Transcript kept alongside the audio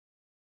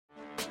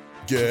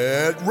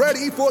Get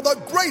ready for the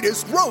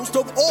greatest roast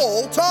of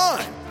all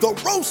time, the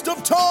Roast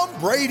of Tom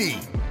Brady,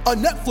 a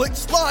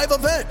Netflix live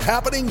event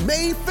happening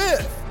May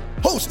 5th.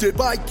 Hosted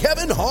by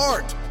Kevin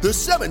Hart, the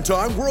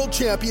 7-time world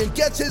champion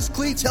gets his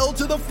cleats held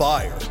to the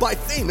fire by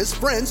famous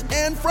friends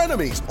and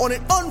frenemies on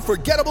an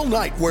unforgettable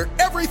night where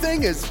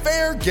everything is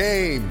fair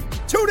game.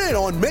 Tune in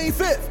on May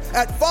 5th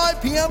at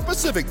 5 p.m.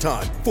 Pacific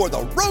time for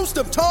the Roast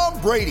of Tom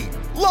Brady,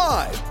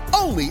 live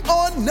only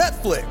on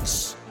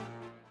Netflix.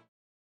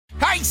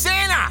 Hey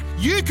Santa,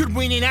 you could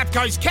win in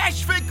APCO's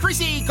Cash for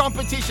Chrissy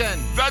competition.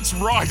 That's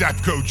right,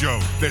 APCO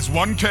Joe. There's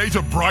 1K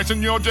to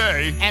brighten your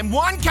day. And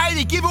 1K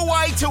to give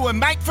away to a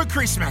mate for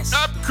Christmas.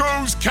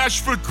 APCO's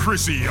Cash for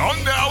Chrissy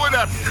on now at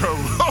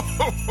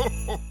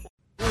APCO.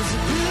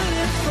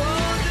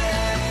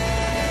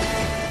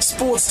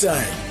 Sports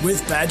Day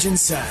with Badge and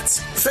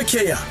Sats. For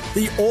Kia,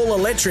 the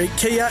all-electric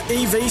Kia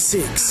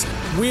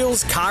EV6.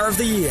 Wheels Car of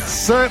the Year.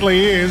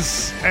 Certainly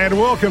is. And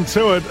welcome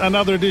to it.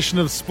 Another edition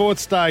of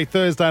Sports Day,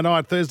 Thursday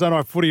night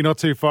footy not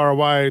too far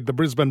away. The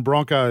Brisbane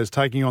Broncos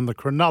taking on the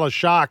Cronulla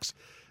Sharks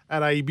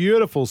at a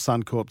beautiful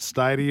Suncorp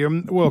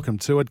Stadium. Welcome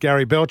to it.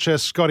 Gary Belcher,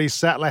 Scotty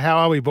Sattler. How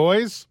are we,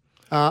 boys?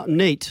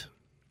 Neat.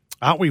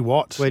 Aren't we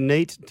what? We're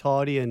neat,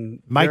 tidy,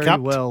 and Make-upped? very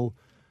well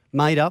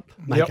made up.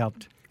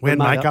 Make-upped. We had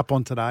Made makeup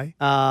on today.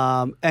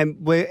 And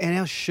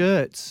our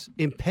shirts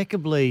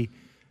impeccably,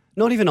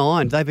 not even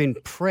ironed, they've been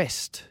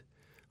pressed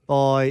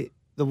by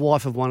the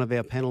wife of one of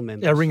our panel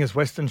members. Our Ringers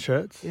Western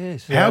shirts.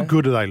 Yes. How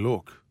good do they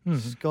look?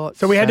 Scott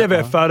So we had to have our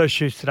Sattler. photo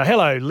shoots today.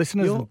 Hello,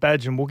 listeners, and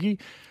Badge and Woogie.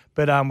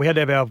 But we had to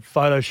have our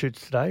photo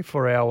shoots today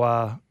for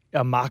our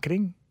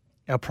marketing,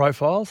 our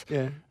profiles.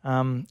 Yeah.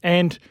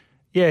 And,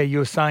 you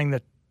were saying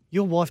that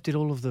Your wife did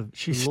all of the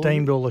she laundry?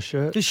 steamed all the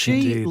shirts. Does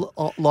she, Indeed.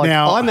 now,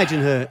 Now- I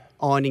imagine her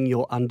ironing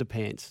your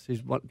underpants.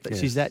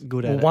 She's that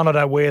good at Well, it. one, I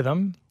don't wear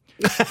them.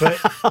 But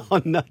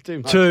Oh, no, too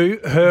much. two,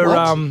 her,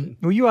 What?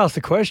 well, you asked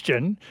the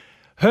question.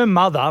 Her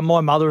mother, my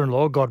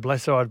mother-in-law, God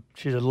bless her,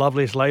 she's the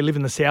loveliest lady, live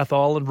in the South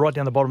Island, right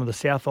down the bottom of the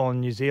South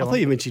Island, New I Zealand. thought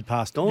you meant she'd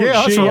passed on. Yeah,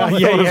 that's what I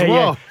thought as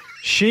well.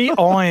 She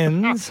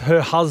irons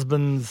her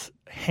husband's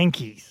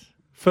hankies.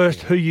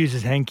 First, who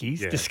uses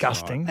hankies? Yeah,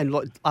 Disgusting. And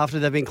after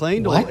they've been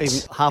cleaned or What? even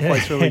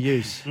halfway through a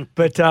use?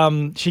 But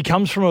she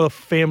comes from a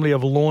family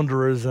of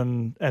launderers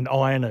and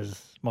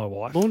ironers, my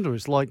wife.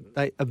 Launderers, like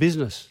a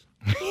business.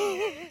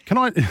 Can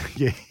I?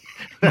 Yeah.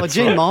 Like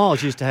Gene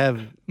Miles used to have.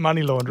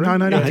 Money laundering. No.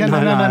 No. He He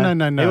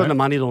wasn't wasn't a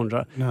money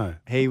launderer. No.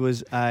 He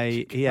was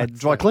he had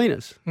dry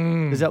cleaners.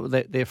 Is that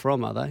what they're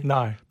from, are they?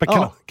 No.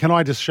 But can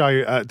I just tell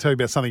you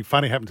about something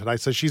funny happened today?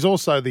 So she's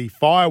also the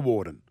fire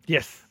warden.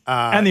 Yes.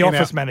 And the in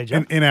office our-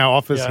 manager. in our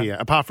office Yeah. here.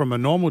 Apart from a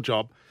normal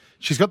job,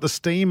 she's got the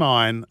steam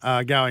iron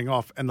going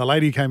off, and the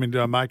lady came into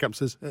her makeup and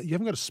says, "You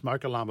haven't got a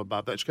smoke alarm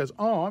above that." She goes,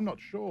 "Oh, I'm not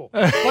sure."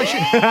 Like she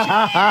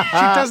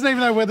doesn't even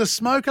know where the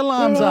smoke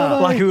alarms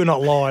are. Like we're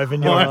not live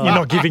and you're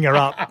not giving her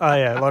up. Oh,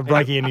 yeah, like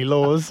breaking any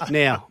laws.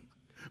 Now,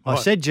 I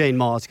said Gene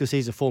Miles because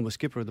he's a former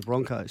skipper of the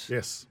Broncos,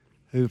 Yes.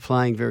 who are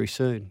playing very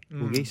soon.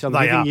 Woogie. So I'm They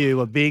giving are. you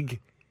a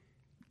big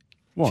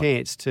What?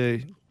 chance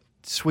to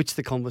switch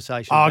the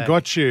conversation. Oh, back.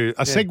 got you.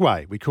 A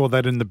Segway. We call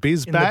that in the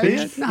biz In the badge.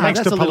 biz? No, Thanks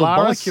that's to a little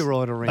Polaris, bike you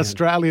ride around.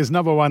 Australia's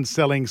number one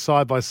selling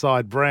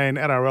side-by-side brand.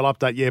 NRL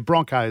update. Yeah,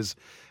 Broncos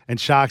and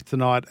Sharks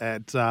tonight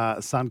at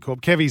Suncorp.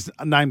 Kevy's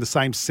named the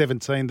same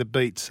 17 that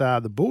beat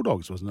the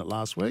Bulldogs, wasn't it,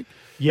 last week?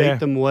 Yeah. Beat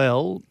them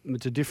well.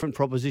 It's a different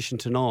proposition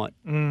tonight,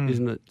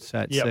 isn't it,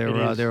 Sats? Yep, it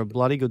is. They're a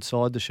bloody good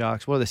side, the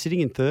Sharks. Well, they're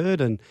sitting in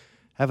third, and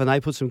haven't they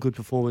put some good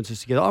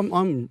performances together?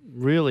 I'm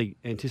really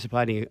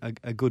anticipating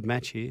a good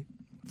match here.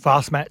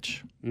 Fast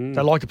match.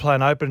 They like to play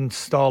an open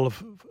style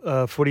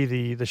of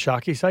footy, the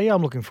Sharkies. So, yeah,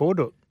 I'm looking forward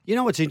to it. You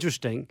know what's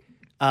interesting?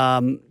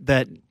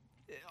 That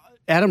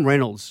Adam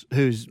Reynolds,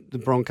 who's the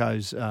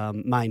Broncos'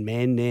 main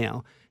man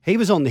now, he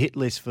was on the hit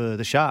list for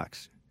the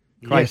Sharks,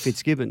 Craig Yes.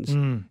 Fitzgibbons.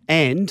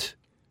 And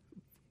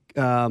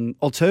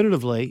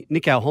alternatively,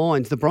 Nico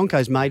Hines, the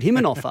Broncos made him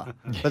an offer,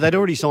 but they'd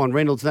already signed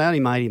Reynolds. They only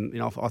made him,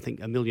 I think,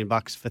 $1 million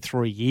for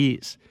 3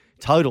 years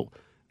total,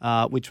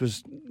 which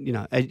was,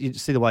 you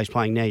see the way he's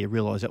playing now, you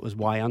realise that was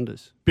way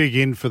unders. Big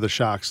in for the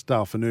Sharks.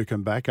 Dale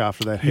Finucane back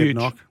after that Huge. head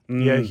knock.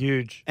 Yeah,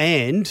 huge.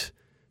 And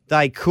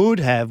they could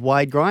have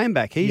Wade Graham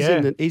back. He's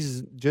Yeah.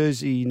 he's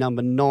jersey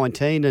number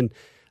 19 and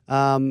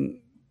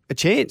a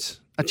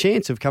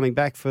chance of coming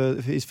back for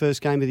his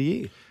first game of the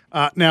year.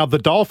 Now, the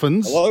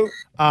Dolphins. Hello?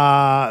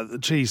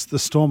 The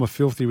Storm are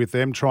filthy with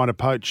them trying to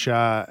poach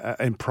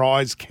and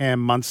prize Cam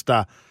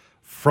Munster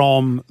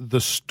from the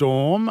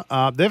Storm.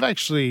 They've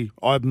actually,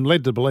 I'm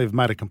led to believe,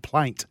 made a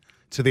complaint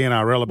to the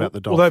NRL about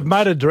the Dolphins. Well, they've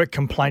made a direct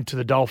complaint to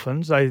the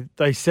Dolphins.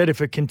 They said if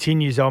it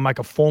continues, they'll make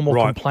a formal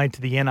Right. complaint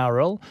to the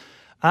NRL.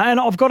 And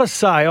I've got to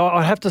say,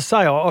 I have to say,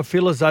 I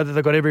feel as though that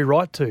they've got every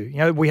right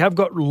to. We have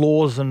got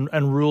laws and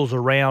rules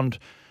around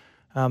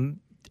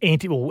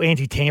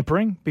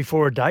anti-tampering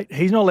before a date.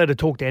 He's not allowed to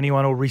talk to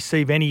anyone or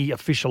receive any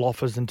official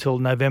offers until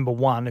November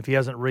 1 if he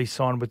hasn't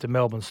re-signed with the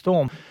Melbourne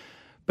Storm.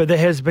 But there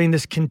has been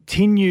this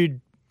continued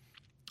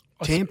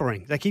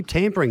Tampering. They keep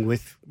tampering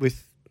with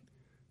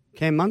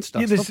Cam Munster.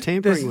 Yeah, Stop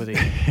tampering with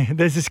him.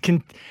 There's this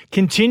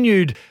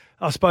continued,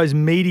 I suppose,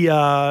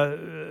 media.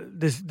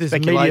 There's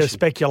media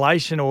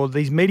speculation or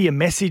these media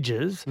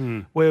messages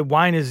where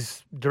Wayne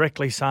is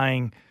directly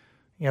saying,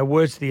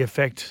 words to the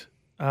effect,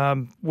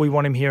 we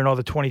want him here in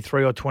either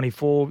 23 or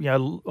 24.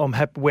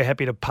 We're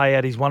happy to pay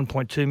out his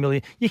 1.2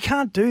 million. You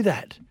can't do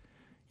that.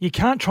 You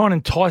can't try and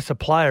entice a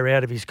player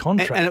out of his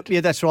contract.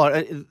 And that's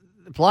right.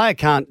 The player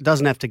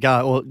doesn't have to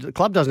go, or the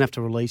club doesn't have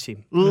to release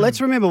him.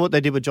 Let's remember what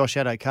they did with Josh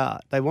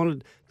Addo-Carr. They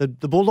wanted the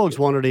Bulldogs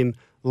wanted him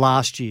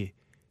last year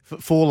for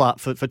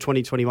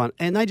 2021,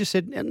 and they just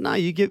said, no,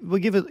 we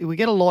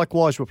get a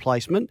likewise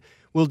replacement.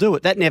 We'll do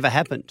it. That never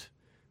happened,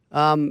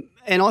 and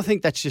I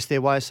think that's just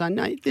their way of saying,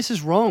 no, this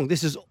is wrong.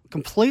 This is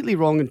completely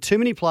wrong, and too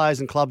many players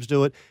and clubs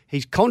do it.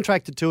 He's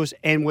contracted to us,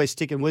 and we're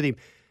sticking with him.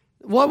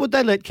 Why would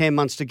they let Cam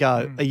Munster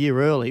go a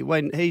year early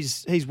when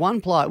he's one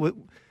player?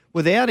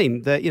 Without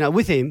him,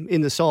 with him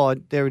in the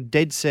side, they're a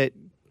dead set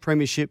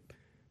premiership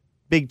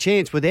big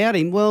chance. Without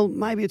him, well,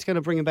 maybe it's going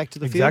to bring him back to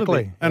the field a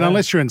bit. And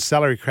unless you're in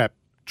salary cap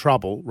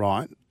trouble,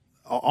 right?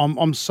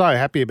 I'm so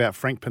happy about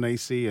Frank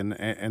Panisi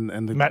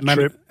and the Matt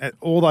Tripp.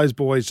 All those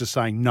boys just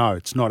saying, no,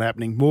 it's not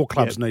happening. More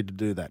clubs need to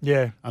do that.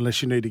 Yeah.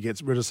 Unless you need to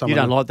get rid of someone.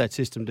 You don't like that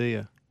system, do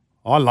you?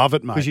 I love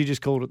it, mate. Because you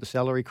just called it the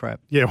salary crap.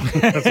 Yeah,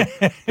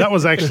 that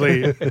was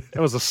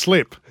a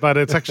slip, but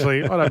it's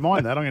actually, I don't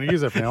mind that. I'm going to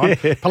use that from now on.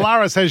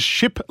 Polaris has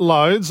ship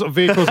loads of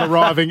vehicles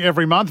arriving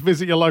every month.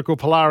 Visit your local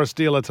Polaris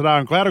dealer today.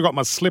 I'm glad I got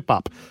my slip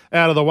up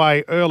out of the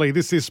way early.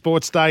 This is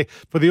Sports Day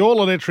for the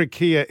all-electric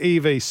Kia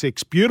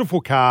EV6. Beautiful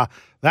car.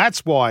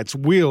 That's why it's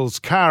Wheels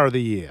Car of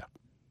the Year.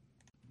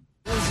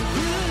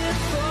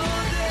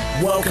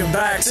 Welcome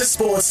back to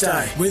Sports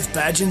Day with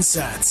Badge and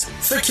Sats.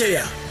 For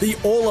Kia, the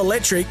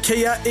all-electric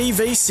Kia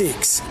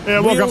EV6. Yeah,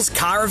 welcome. Wheels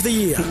Car of the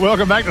Year.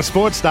 Welcome back to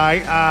Sports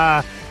Day.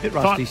 Bit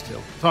rusty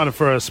still. Time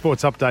for a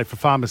sports update for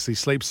Pharmacy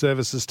Sleep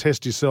Services.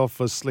 Test yourself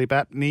for sleep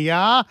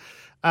apnea.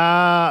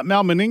 Mal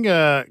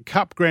Meninga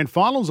Cup Grand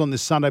Finals on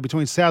this Sunday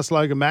between South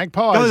Logan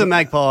Magpies. Go the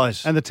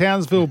Magpies. And the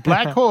Townsville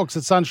Blackhawks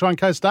at Sunshine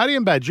Coast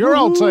Stadium, Badge. Your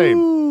old team.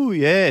 Ooh,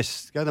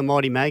 yes. Go the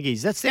Mighty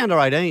Maggies. That's the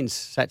under-18s,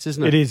 Sats,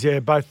 isn't it? It is, yeah.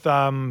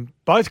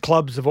 Both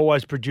clubs have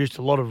always produced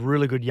a lot of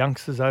really good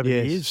youngsters over the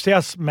years.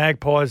 South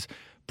Magpies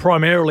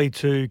primarily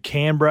to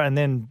Canberra and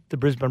then the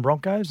Brisbane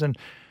Broncos, and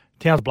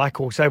Towns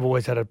Blackhawks, they've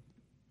always had a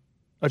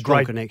strong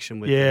great connection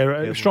with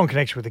a strong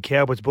connection with the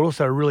Cowboys, but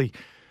also a really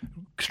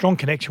strong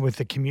connection with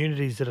the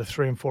communities that are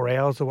 3 and 4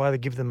 hours away. They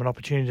give them an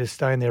opportunity to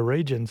stay in their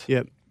regions.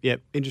 Yep.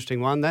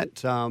 Interesting one.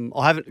 That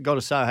I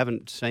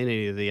haven't seen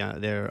any of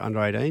their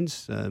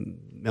under-18s.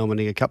 Mal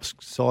Meninga Cup's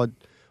side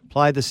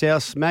played the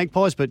South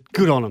Magpies, but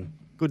good on them.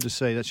 Good to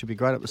see. That should be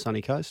great up the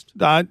sunny coast.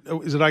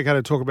 Is it okay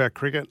to talk about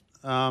cricket?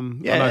 I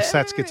know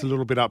Sats gets a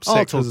little bit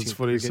upset because it's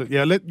footy. So,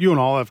 let you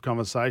and I'll have a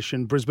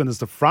conversation. Brisbane is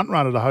the front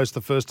runner to host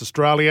the first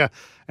Australia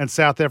and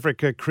South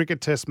Africa cricket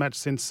test match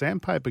since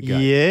Sandpaper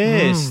Gate.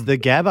 Yes, the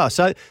Gabba.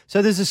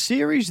 So there's a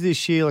series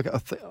this year, like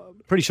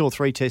pretty sure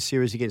 3-test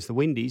series against the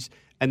Windies,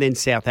 and then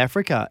South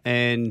Africa,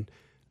 and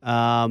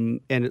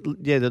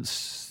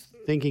that's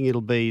thinking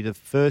it'll be the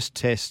first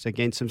test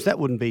against them. So that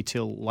wouldn't be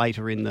till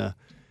later in the.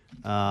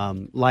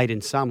 Late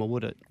in summer,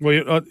 would it?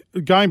 Well,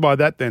 going by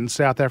that, then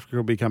South Africa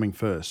will be coming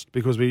first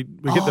because we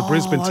get the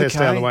Brisbane test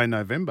out of the way in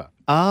November.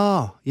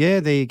 Oh, yeah,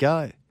 there you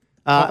go.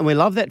 And we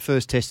love that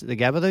first test at the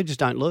Gabba. They just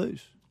don't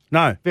lose.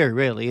 No, very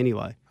rarely,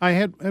 anyway. Hey,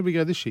 how'd we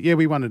go this year? Yeah,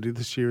 we won it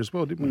this year as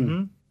well,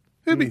 didn't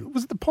we? Mm-hmm.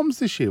 Was it the Poms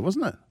this year?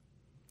 Wasn't it?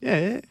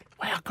 Yeah.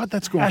 Wow, God,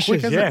 that's gone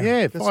quick, hasn't it?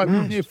 Yeah,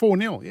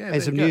 4-0. Yeah,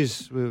 and some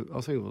news.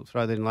 I think we'll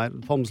throw that in later.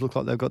 The Poms look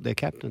like they've got their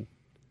captain.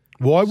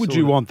 Why would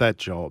you want that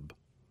job?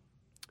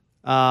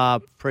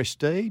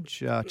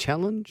 Prestige,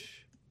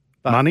 challenge,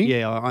 but money.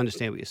 Yeah, I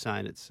understand what you're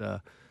saying. It's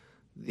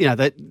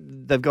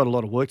they've got a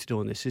lot of work to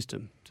do in their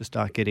system to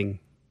start getting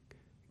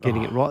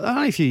it right.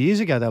 Only a few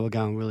years ago they were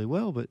going really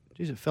well, but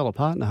geez, it fell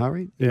apart in a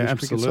hurry. Yeah,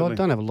 absolutely.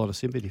 Don't have a lot of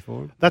sympathy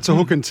for them. That's a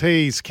hook and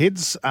tease,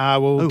 kids.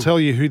 We'll tell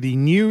you who the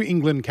New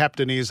England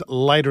captain is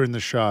later in the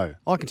show.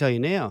 I can tell you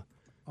now.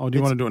 Oh, do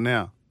you want to do it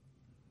now?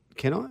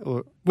 Can I?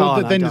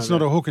 Then it's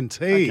not a hook and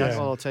tease. Okay,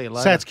 well, I'll tell you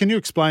later. Sats, can you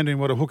explain to him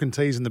what a hook and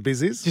tease in the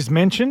biz is? Just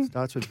mention.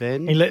 Starts with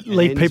Ben. And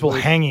leave people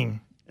hanging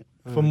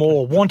for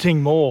more,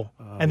 wanting more.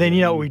 And then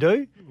you know what we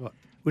do? What?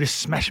 We just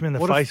smash them in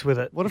the face with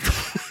it. What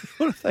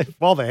if they?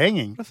 While they're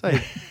hanging. What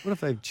if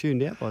they've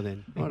tuned out by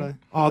then?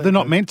 They're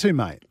not meant to,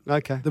 mate.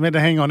 Okay. They're meant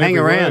to hang on hang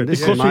every around. word.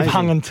 This because is we've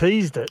hung and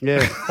teased it. Yeah.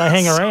 They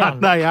hang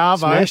around. They are, mate.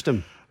 Smashed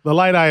them. The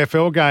late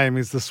AFL game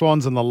is the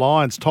Swans and the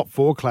Lions top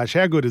 4 clash.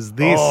 How good is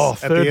this at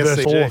third the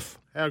versus SCG? fourth.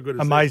 How good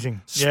is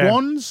Amazing. This?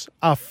 Swans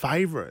are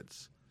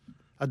favourites.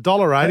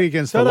 $1.80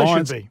 against the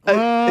Lions. They should be.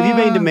 Have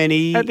you been to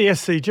many At the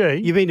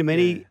SCG. You've been to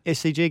many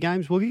SCG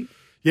games, Woogie?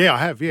 Yeah, I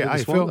have. Yeah,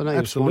 With the Swans? I AFL. know you're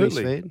a Swannies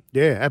Absolutely. fan.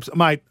 Yeah,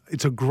 mate.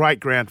 It's a great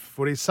ground for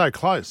footy. It's so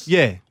close.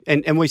 Yeah,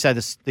 and we say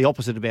the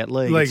opposite about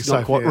league. League's It's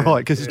not so quite fair. right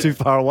because it's too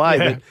far away.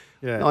 Yeah. But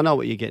Yeah. I know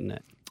what you're getting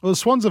at. Well, the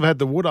Swans have had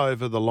the wood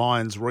over the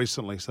Lions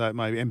recently, so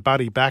maybe and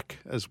Buddy back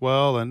as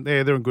well, and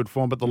they're in good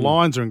form. But the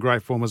Lions are in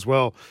great form as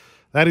well.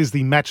 That is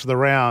the match of the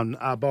round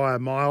by a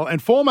mile.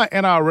 And former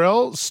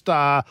NRL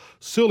star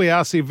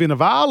Suliasi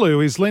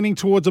Vunivalu is leaning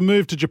towards a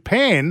move to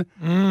Japan,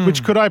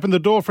 which could open the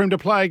door for him to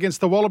play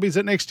against the Wallabies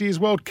at next year's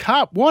World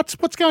Cup. What's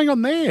going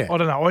on there? I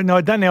don't know. No,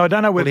 I don't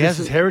know whether this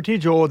is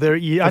heritage or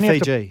you only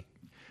Fiji.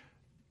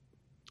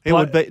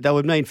 That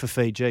would mean for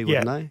Fiji,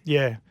 wouldn't they?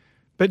 Yeah.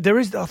 But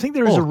I think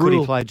there is a rule. Could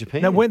he play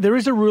Japan? No, there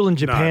is a rule in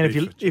Japan.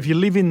 If you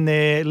live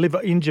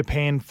in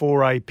Japan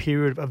for a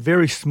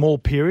very small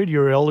period,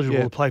 you're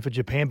eligible to play for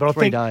Japan. But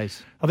 3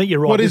 days. I think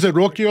you're right. What is it,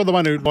 Rook? You're the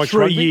one who likes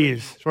 3 rugby?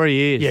 years. 3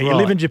 years. Yeah, right. you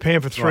live in Japan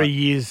for 3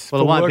 years.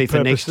 Well, it won't be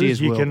for next year's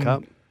World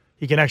Cup.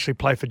 You can actually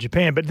play for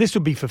Japan, but this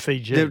would be for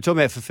Fiji. They're talking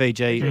about for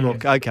Fiji.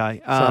 Look,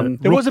 okay.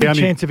 There wasn't a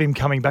chance of him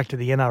coming back to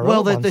the NRL.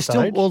 Well, they're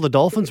still all the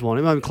Dolphins want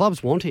him. I mean,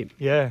 clubs want him.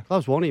 Yeah,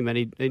 clubs want him,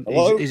 and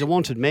he's a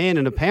wanted man.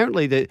 And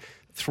apparently, the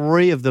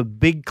 3 of the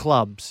big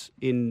clubs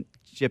in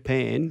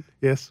Japan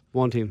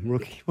want him.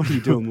 Rookie, what are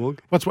you doing, Woog?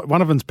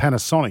 One of them's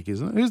Panasonic,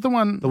 isn't it? Who's the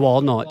one? The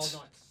Wild Knights.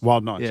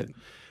 Wild Knights. Yeah.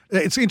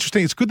 It's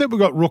interesting. It's good that we've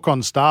got Rook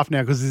on staff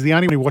now because he's the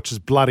only one who watches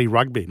bloody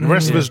rugby. The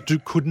rest of us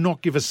could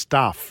not give a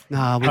stuff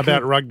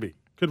about rugby.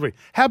 Could we?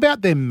 How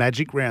about their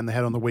Magic Round they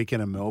had on the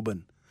weekend in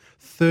Melbourne?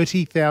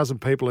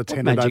 30,000 people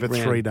attended over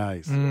 3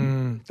 days.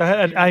 They had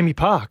at Amy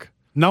Park.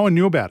 No one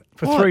knew about it.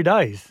 For 3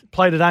 days.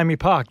 Played at Amy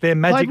Park. Their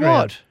Magic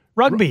Round.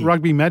 Rugby.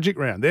 Rugby Magic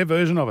Round. Their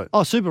version of it.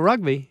 Oh, Super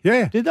Rugby?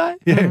 Yeah. Did they?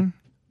 Yeah.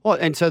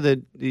 What? And so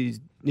the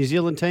New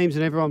Zealand teams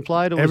and everyone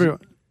played? Or everyone.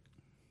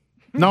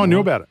 No one knew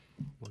about it.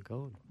 Oh, my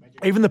God.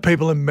 Even the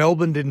people in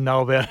Melbourne didn't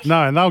know about it.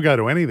 No, and they'll go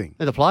to anything.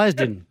 The players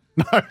didn't.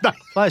 No.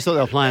 Players thought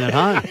they were playing at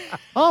home.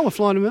 Oh, we're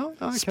flying to Melbourne.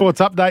 Okay.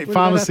 Sports update,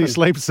 pharmacy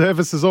sleep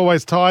service is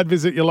always tired.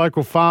 Visit your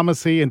local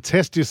pharmacy and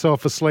test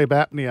yourself for sleep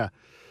apnea.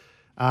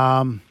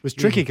 It was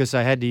tricky because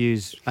they had to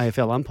use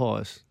AFL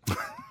umpires.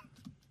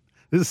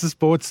 This is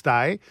Sports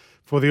Day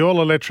for the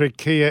all-electric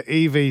Kia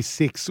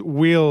EV6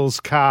 wheels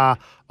car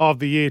of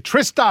the year.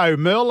 Tristo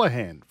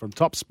Merlehan from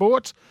Top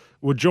Sport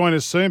will join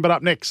us soon. But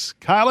up next,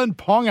 Kalen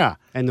Ponga.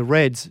 And the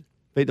Reds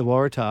beat the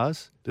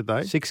Waratahs. Did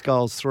they?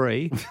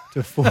 6-3 to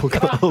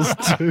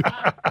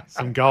 4-2.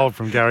 Some gold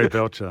from Gary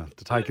Belcher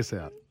to take us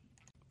out.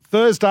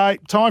 Thursday,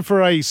 time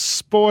for a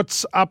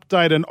sports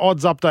update, an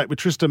odds update with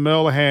Tristan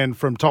Merlehan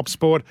from Top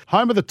Sport,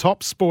 home of the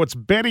Top Sports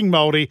betting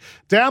multi.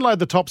 Download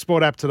the Top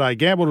Sport app today.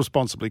 Gamble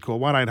responsibly. Call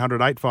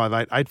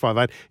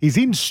 1-800-858-858. He's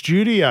in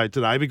studio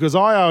today because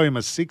I owe him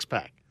a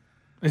six-pack.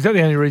 Is that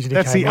the only reason he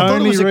came? That's the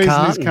only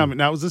reason he's coming.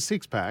 No, it was a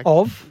six-pack.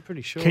 Of? I'm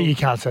pretty sure. You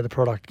can't say the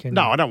product, can you?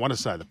 No, I don't want to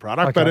say the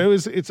product, but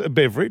it's a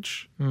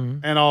beverage,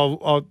 and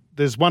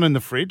there's one in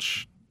the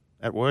fridge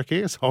at work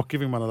here, so I'll give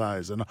him one of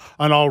those, and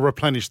I'll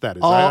replenish that.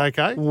 Is that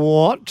okay?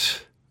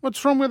 What?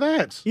 What's wrong with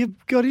that? You're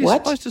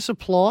supposed to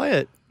supply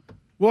it.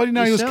 Well, you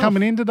know he was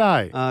coming in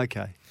today.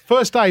 Okay.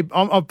 First day,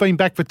 I've been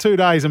back for 2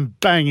 days, and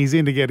bang, he's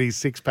in to get his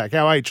six-pack.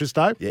 How are you,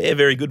 Tristo? Yeah,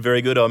 very good,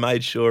 very good. I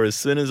made sure as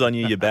soon as I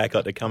knew you're back, I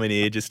had to come in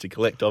here just to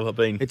collect off.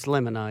 It's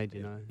lemonade,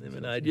 you know.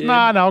 Lemonade,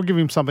 yeah. No, I'll give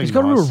him something He's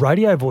got nice. a real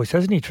radio voice,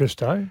 hasn't he,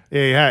 Tristo?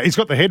 Yeah, he's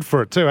got the head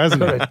for it too,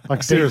 hasn't he?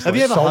 Like, seriously. Have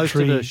you ever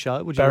Sultry hosted a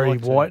show? Would you Barry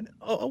like to? White.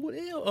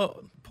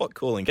 Pot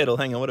calling kettle.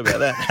 Hang on, what about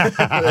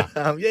that?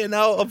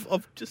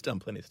 I've just done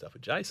plenty of stuff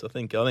with Jace. I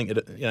think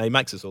he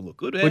makes us all look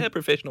good. How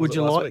professional was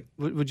it last week?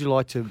 Would you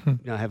like to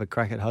have a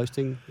crack at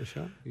hosting the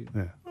show?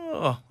 Yeah.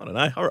 Oh, I don't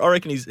know. I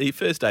reckon his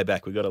first day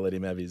back, we've got to let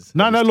him have his.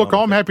 No, his look,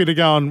 time I'm happy to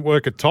go and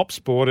work at Top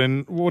Sport.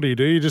 And what do?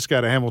 You just go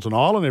to Hamilton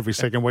Island every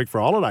second week for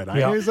a holiday, don't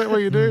you? Is that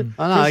what you do?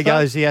 I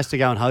know. He has to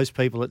go and host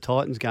people at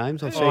Titans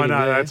games. I've seen him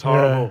there. That's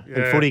horrible. Yeah.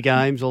 And footy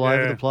games all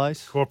over the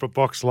place. Corporate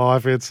box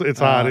life. It's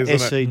hard, isn't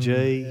it?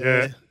 SCG.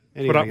 Yeah.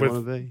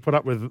 Anyway, put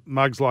up with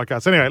mugs like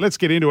us. Anyway, let's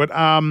get into it.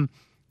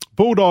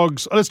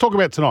 Bulldogs. Let's talk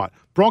about tonight.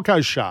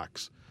 Broncos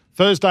Sharks.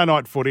 Thursday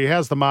night footy.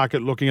 How's the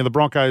market looking? Are the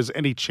Broncos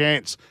any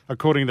chance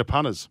according to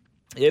punters?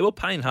 Yeah, well,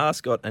 Payne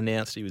Haas got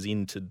announced he was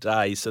in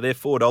today. So they're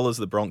 $4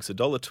 the Bronx,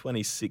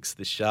 $1.26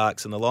 the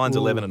Sharks, and the line's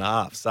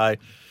 11.5. So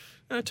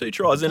 2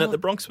 tries in it. The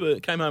Bronx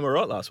came home all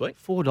right last week.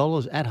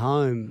 $4 at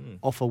home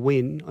off a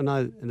win. I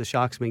know, and the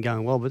Sharks have been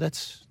going well, but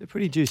they're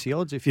pretty juicy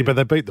odds. But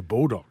they beat the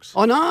Bulldogs.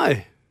 I know,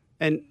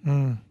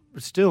 and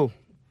but still,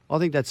 I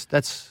think that's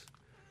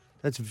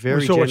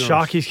very. We saw generous.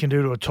 what Sharkies can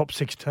do to a top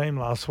 6 team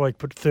last week.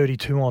 Put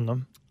 32 on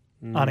them,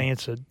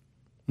 unanswered.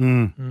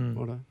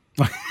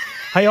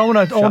 Hey, I want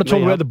to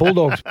talk about the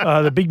Bulldogs.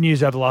 The big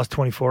news over the last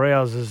 24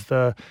 hours is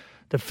that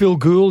Phil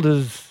Gould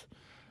has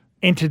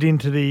entered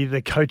into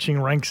the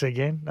coaching ranks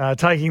again,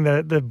 taking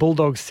the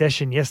Bulldogs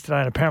session yesterday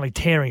and apparently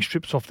tearing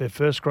strips off their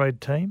first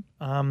grade team.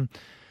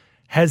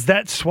 Has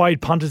that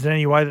swayed punters in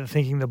any way that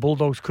thinking the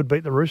Bulldogs could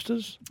beat the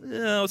Roosters?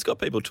 Yeah, it's got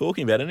people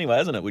talking about it anyway,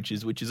 hasn't it? Which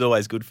is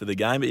always good for the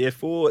game. But yeah,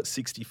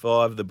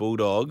 4.65 the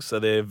Bulldogs, so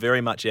they're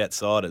very much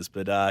outsiders.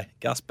 But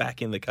Gus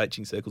back in the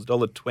coaching circles,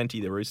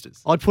 $1.20 the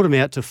Roosters. I'd put them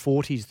out to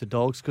 40s the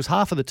Dogs because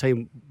half of the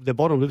team, their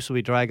bottom lips will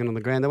be dragging on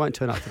the ground. They won't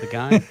turn up for the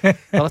game.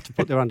 They'll have to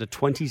put their under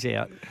 20s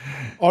out.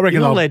 I reckon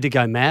you're not allowed to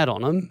go mad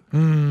on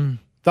them.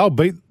 They'll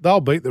beat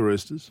the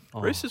Roosters.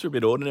 Roosters are a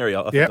bit ordinary.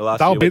 I think the last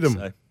they'll few beat weeks,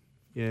 them. So.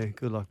 Yeah,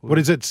 good luck. What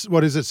is it,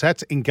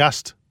 Sats? In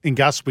Gust In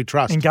Gus we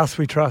trust. In Gus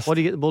we trust. What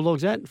do you get the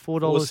Bulldogs at?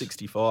 $4.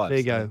 $4.65. There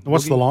you go.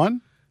 What's the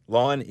line?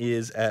 Line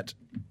is at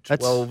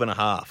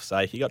 12.5. So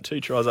you got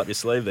 2 tries up your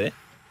sleeve there.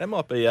 That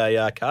might be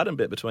a carton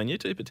bet between you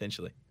two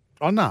potentially.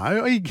 Oh,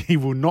 no, he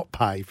will not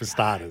pay for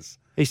starters.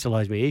 He still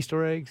owes me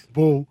Easter eggs,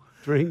 Bull.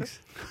 drinks.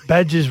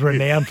 Badge is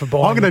renowned for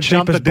buying the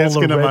jump the cheapest desk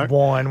bottle in of a red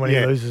wine when he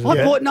loses.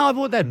 I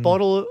bought that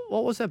bottle.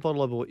 What was that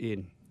bottle I bought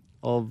in?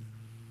 Of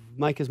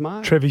Maker's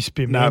Mark? Trevi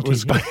Spimenti. No, it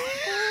was.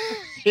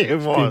 It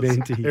was.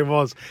 Spimenti. It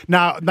was.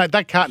 No,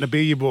 that carton of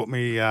beer you bought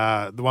me,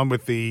 the one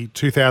with the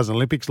 2000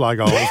 Olympics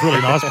logo, it was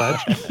really nice,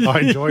 Badge. I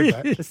enjoyed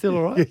that. It's still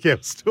all right? Yeah,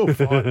 it's still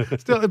fine.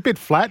 Still a bit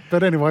flat,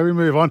 but anyway, we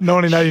move on.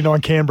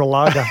 1989 Canberra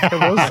lager. It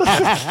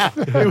was.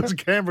 It was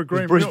Canberra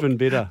Green. Brisbane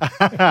bitter.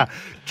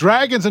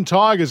 Dragons and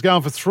Tigers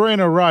going for 3 in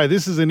a row.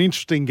 This is an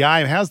interesting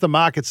game. How's the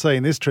market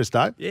seeing this,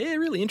 Tristo? Yeah,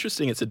 really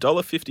interesting. It's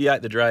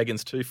 $1.58 the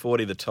Dragons,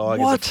 $2.40 the Tigers.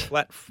 What? A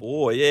flat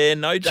 4. Yeah,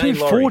 no Dane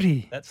Laurie.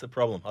 $2.40. That's the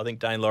problem. I think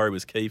Dane Laurie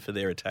was key for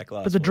their attack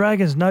last But the week.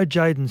 Dragons, no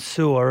Jaden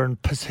Sewer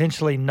and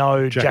potentially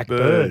no Jack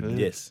Bird.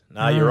 Yes.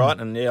 No, you're right.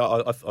 And yeah,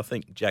 I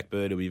think Jack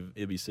Bird will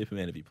be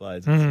Superman if he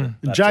plays.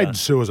 Jaden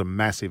Sewer's a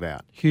massive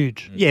out.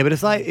 Huge. Yeah, but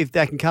if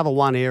they can cover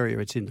one area,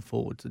 it's in the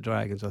forwards. The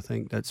Dragons, I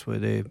think that's where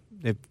they're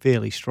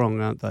fairly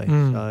strong, aren't they?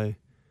 So,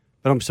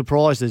 but I'm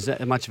surprised there's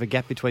that much of a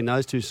gap between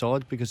those two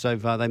sides because they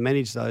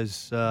managed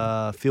those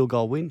field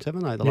goal wins,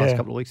 haven't they? The last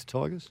couple of weeks, the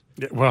Tigers.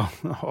 Yeah, well,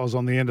 I was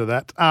on the end of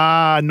that.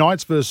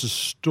 Knights versus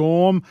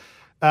Storm.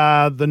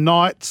 The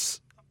Knights,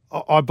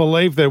 I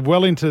believe they're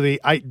well into the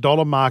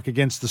 $8 mark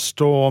against the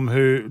Storm,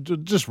 who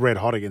just red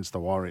hot against the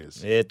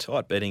Warriors. Yeah,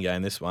 tight betting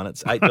game, this one.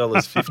 It's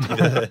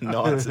 $8.50 the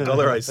Knights,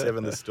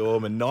 $1.07 the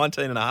Storm, and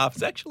 19.5.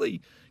 It's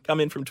actually come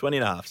in from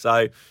 20.5.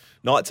 So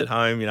Knights at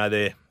home,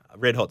 they're a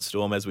red hot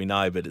Storm, as we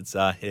know, but it's,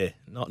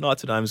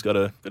 Knights at home's got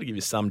to give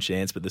you some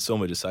chance, but the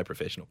Storm are just so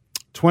professional.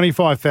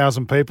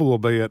 25,000 people will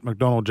be at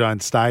McDonald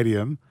Jones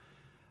Stadium.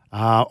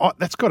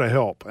 That's got to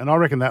help, and I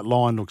reckon that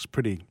line looks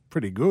pretty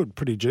good,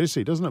 pretty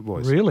juicy, doesn't it,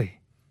 boys? Really?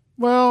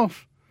 Well,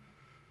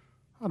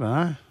 I don't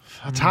know.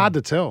 It's hard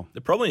to tell.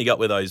 The problem you got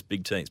with those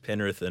big teams,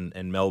 Penrith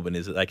and Melbourne,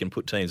 is that they can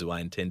put teams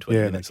away in 10, 20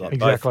 minutes. Like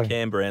exactly. Both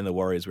Canberra and the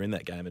Warriors were in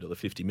that game until the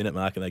 50-minute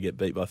mark, and they get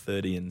beat by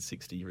 30 and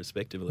 60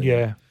 respectively.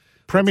 Yeah.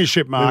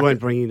 Premiership market. We weren't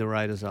bringing the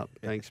Raiders up,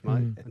 thanks,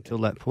 mate, until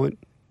that point.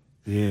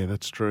 Yeah,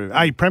 that's true.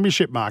 Hey,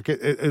 Premiership market,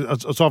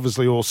 it's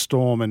obviously all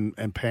Storm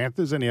and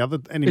Panthers. Any Is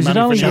money it for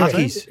only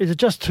Sharkies? Is it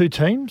just 2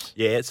 teams?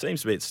 Yeah, it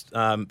seems to be. It's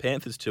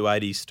Panthers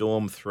 $2.80,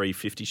 Storm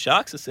 $3.50,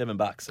 Sharks are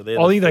 $7. So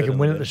I think they can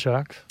win at the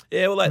Sharks.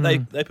 Yeah, well,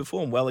 they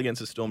perform well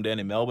against the Storm down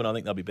in Melbourne. I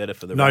think they'll be better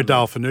for the No run.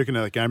 Dale Finucane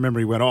in that game. Remember,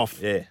 he went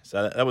off. Yeah,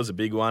 so that was a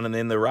big one. And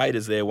then the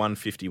Raiders, they're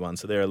 $1.51,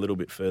 so they're a little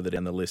bit further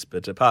down the list.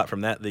 But apart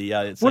from that,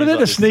 what about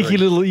the sneaky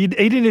little? He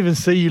didn't even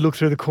see you look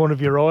through the corner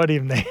of your eye at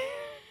him there.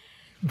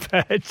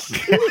 Badge.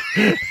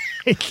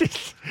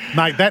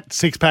 Mate, that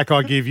 6-pack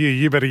I give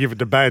you better give it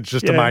to Badge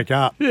just to make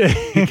up. Yeah.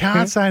 You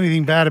can't say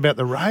anything bad about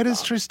the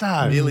Raiders,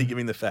 Tristo. Merely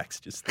giving the facts.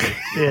 Just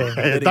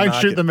don't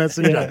shoot the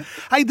messenger. Yeah.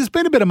 Hey, there's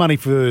been a bit of money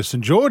for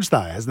St George,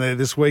 though, hasn't there,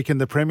 this week in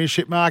the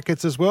Premiership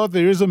markets as well?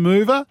 There is a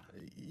mover.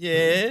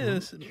 Yeah.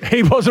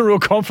 He wasn't real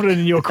confident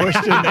in your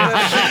question.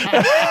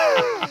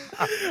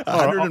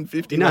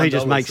 $150. He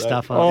just makes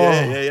stuff up.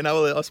 Yeah.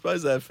 Well, I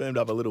suppose they've firmed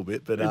up a little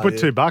bit, but you put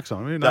 $2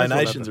 on.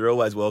 Donations are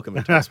always welcome.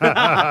 All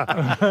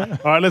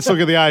right, let's look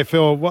at the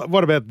AFL.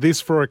 What about this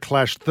for a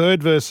clash?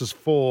 3rd versus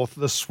 4th.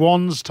 The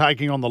Swans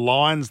taking on the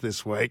Lions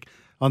this week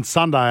on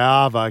Sunday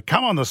Arvo.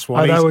 Come on, the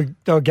Swans.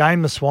 They were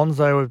game the Swans.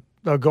 They were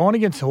gone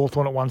against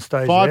Hawthorn at one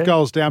stage. 5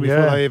 goals down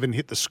before they even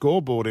hit the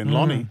scoreboard in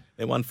Lonnie.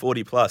 They're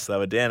 140 plus. They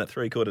were down at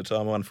 3/4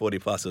 time, 140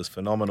 plus. It was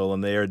phenomenal.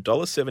 And they're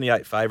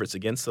 $1.78 favourites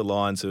against the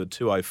Lions, who are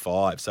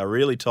 205. So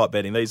really tight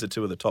betting. These are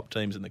 2 of the top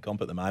teams in the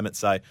comp at the moment.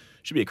 So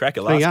should be a cracker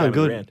last game of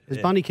the round. Has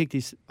Bunny kicked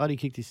his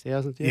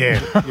 1,000th? Yeah.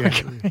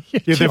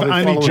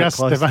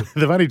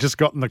 They've only just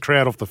gotten the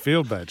crowd off the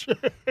field, Badge.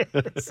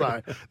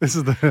 So this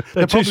is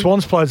the 2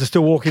 Swans players are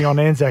still walking on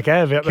Anzac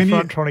Ave out the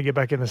front trying to get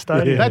back in the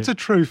stadium. That's a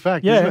true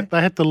fact, isn't it?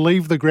 They had to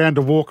leave the ground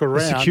to walk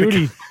around. The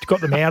security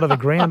got them out of the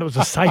ground. It was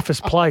the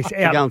safest place.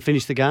 Out. Go and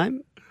finish the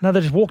game? No,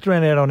 they just walked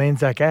around out on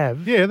Anzac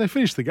Ave. Yeah, they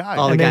finished the game.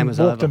 Oh, the game was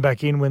over. Walked them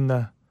back in when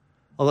the...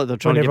 I thought they were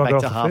trying to get back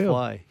to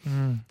halfway.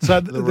 So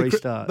the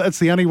restart. That's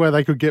the only way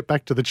they could get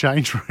back to the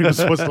change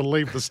rooms was to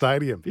leave the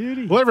stadium.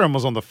 Beauty. Well, everyone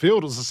was on the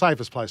field. It was the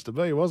safest place to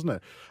be, wasn't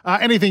it?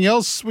 Anything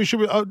else we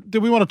should? Do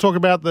we want to talk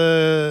about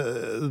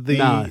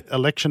the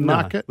election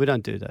market? We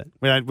don't do that.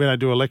 We don't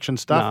do election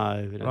stuff.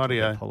 No, we don't talk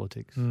about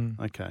politics.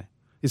 Okay.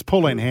 Is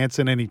Pauline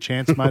Hanson any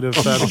chance, mate, of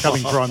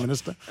becoming Prime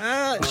Minister?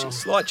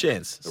 Slight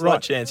chance.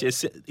 Slight chance,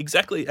 yes.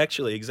 Exactly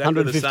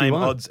the same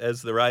odds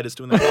as the Raiders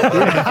doing the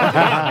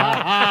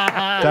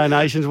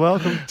Donations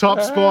welcome.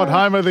 Top Sport,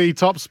 home of the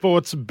Top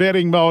Sports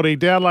betting multi.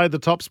 Download the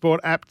Top Sport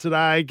app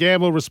today.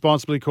 Gamble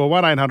responsibly. Call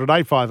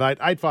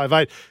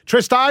 1-800-858-858.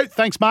 Tristo,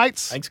 thanks,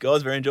 mates. Thanks,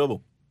 guys. Very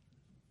enjoyable.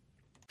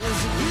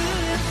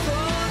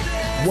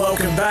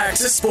 Welcome back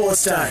to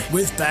Sports Day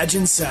with Badge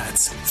and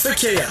Sats. For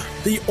Kia,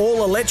 the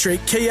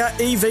all-electric Kia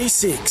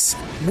EV6.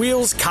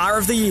 Wheels Car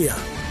of the Year.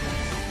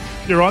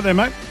 You're right there,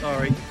 mate.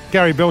 Sorry.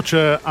 Gary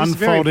Belcher This is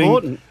very unfolding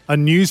important. a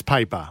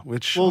newspaper,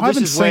 which Well, I this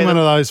haven't is where seen one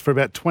the- of those for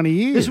about 20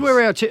 years. This is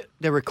where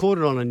they're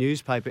recorded on a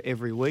newspaper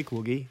every week,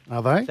 Woogie.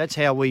 Are they? That's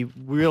how we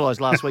realised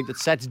last week that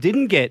Sats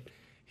didn't get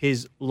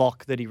his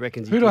lock that he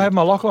reckons he Who do I have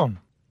my lock on?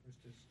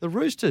 The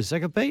Roosters. They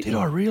got beaten. Did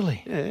I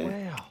really? Yeah.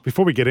 Wow.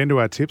 Before we get into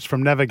our tips,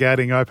 from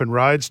navigating open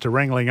roads to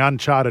wrangling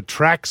uncharted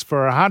tracks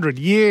for 100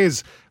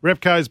 years,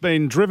 Repco's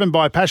been driven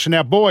by passion.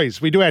 Our boys,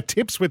 we do our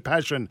tips with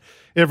passion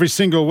every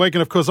single week.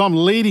 And, of course, I'm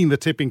leading the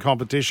tipping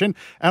competition,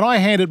 and I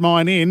handed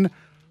mine in,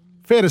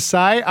 fair to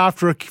say,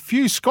 after a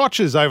few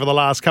scotches over the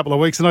last couple of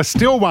weeks, and I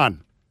still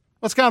won.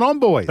 What's going on,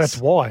 boys? That's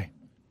why.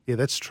 Yeah,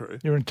 that's true.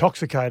 You're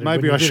intoxicated.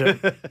 Maybe when I you did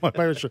should. it. Maybe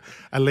I should.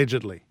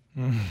 Allegedly.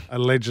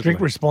 Allegedly.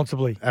 Drink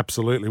responsibly.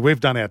 Absolutely. We've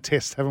done our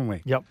test, haven't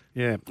we? Yep.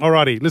 Yeah. All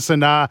righty.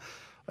 Listen,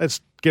 let's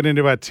get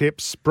into our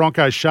tips.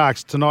 Broncos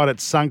Sharks tonight at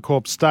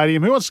Suncorp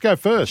Stadium. Who wants to go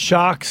first?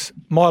 Sharks,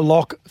 my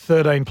lock,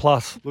 13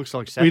 plus. Looks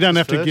like Sats Well, you don't is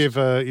have to first. give.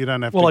 You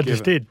don't have Well, to I give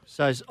just it. did.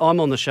 So I'm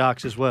on the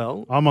Sharks as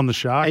well. I'm on the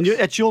Sharks. And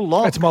that's your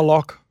lock. That's my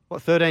lock.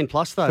 What, 13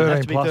 plus, though? It 13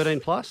 has to be plus. 13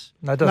 plus?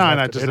 No, it doesn't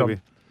have to just be. a bit.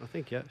 I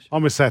think, yes.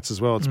 I'm with Sats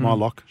as well. It's my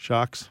lock.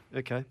 Sharks.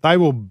 Okay. They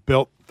will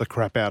belt the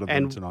crap out of them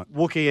And tonight.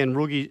 Wookie and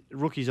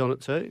Rookie's on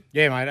it too.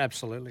 Yeah, mate,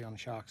 absolutely on the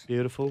Sharks.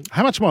 Beautiful.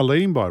 How much am I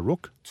leading by,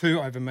 Rook?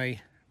 2 over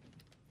me.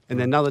 And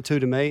then another 2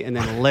 to me, and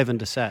then 11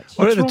 to Sats.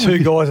 What are the wrong two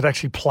with guys that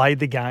actually played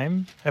the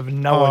game, have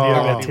no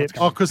idea about tips?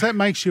 Oh, because that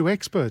makes you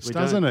experts, We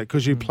doesn't don't. it?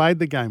 Because you played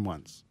the game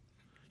once.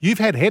 You've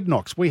had head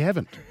knocks. We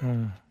haven't.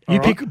 You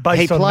pick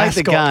based He on played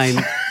the mascots.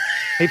 game.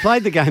 He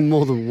played the game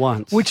more than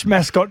once. Which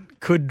mascot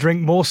could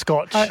drink more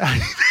scotch than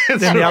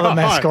the other right.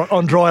 mascot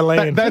on dry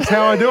land? That's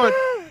how I do it.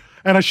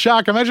 And a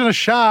shark. Imagine a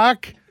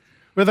shark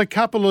with a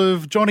couple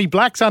of Johnny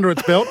Blacks under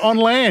its belt on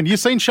land. You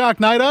seen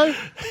Sharknado?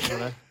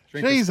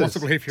 Drink Jesus.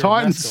 responsibly if you're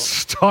a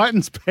mascot.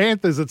 Titans,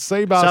 Panthers at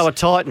Seabus. So a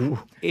Titan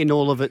in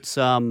all of its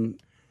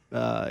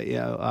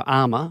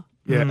armour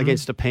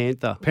against a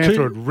Panther.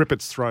 Panther would rip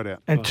its throat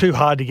out. and too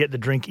hard to get the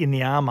drink in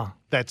the armour.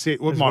 That's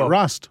it. It as might well.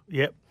 rust.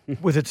 Yep,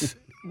 with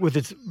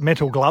its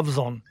metal gloves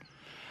on.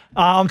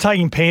 I'm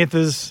taking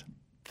Panthers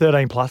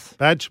 13 plus.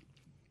 Badge.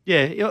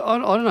 Yeah, I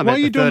don't know about Why are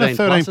you the doing the 13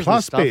 13 pluses and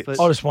plus stuff, bits? but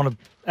I just want to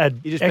add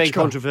you're just being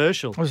extra.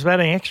 controversial. I was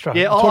adding extra.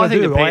 Yeah, That's I what I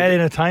think do. the I add Panthers-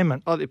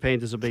 entertainment. I think the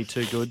Panthers will be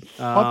too good.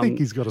 I think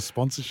he's got a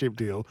sponsorship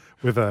deal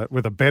with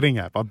a betting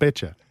app. I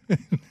bet you.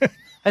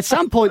 At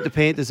some point, the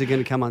Panthers are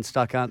going to come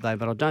unstuck, aren't they?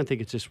 But I don't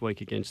think it's this week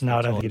against No,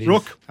 I the don't think it is.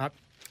 Rook.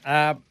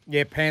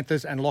 Yeah,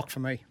 Panthers and lock for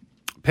me.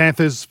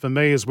 Panthers for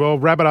me as well.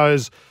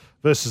 Rabbitohs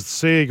versus the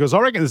Sea Eagles. I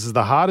reckon this is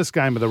the hardest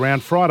game of the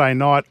round. Friday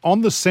night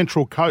on the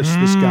Central Coast.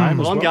 This game.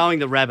 Well, as I'm well. going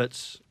the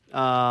Rabbits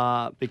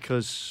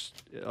because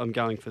I'm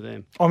going for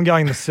them. I'm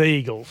going the Sea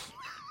Eagles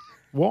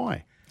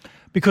Why?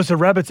 because the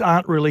Rabbits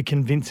aren't really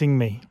convincing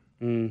me.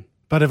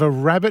 But if a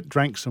rabbit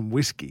drank some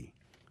whiskey,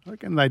 I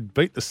reckon they'd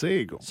beat the Sea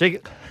Eagle.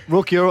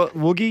 Rook,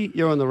 Woogie,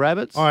 you're on the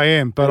Rabbits. I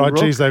am, but And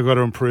geez, they've got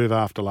to improve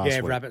after last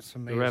Yeah, week. Rabbits for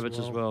me. the Rabbits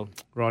as well.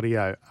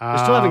 Rightio. We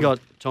still haven't got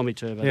Tommy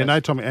Turbo. Yeah, no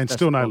Tommy, and that's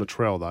still the no problem.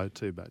 Latrell though.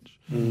 Too badge.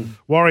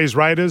 Warriors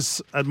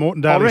Raiders at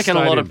Morton Daly I reckon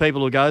Stadium. a lot of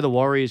people will go the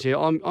Warriors here.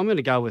 I'm going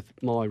to go with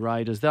my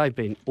Raiders. They've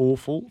been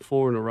awful,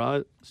 4 in a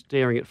row,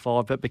 staring at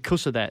 5. But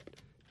because of that,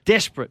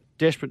 desperate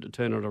to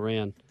turn it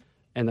around,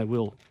 and they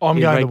will. I'm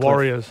in going the Redcliffe.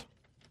 Warriors.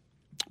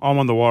 I'm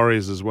on the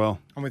Warriors as well.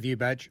 I'm with you,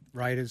 Badge.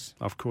 Raiders.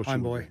 Of course, you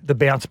Home will boy. The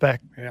bounce back.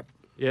 Yep.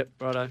 Yep,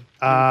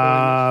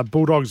 righto.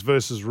 Bulldogs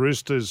versus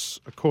Roosters,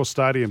 Core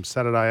Stadium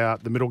Saturday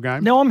out the middle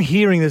game. Now I'm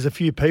hearing there's a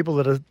few people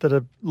that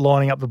are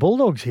lining up the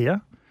Bulldogs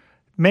here.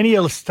 Many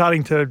are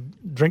starting to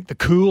drink the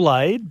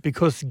Kool-Aid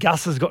because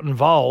Gus has got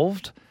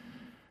involved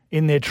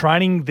in their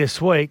training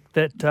this week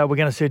that we're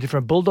going to see a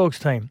different Bulldogs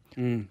team.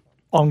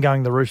 I'm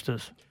going the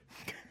Roosters.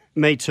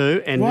 Me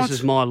too, and What? this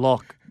is my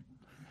lock.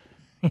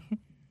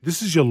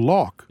 This is your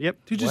lock.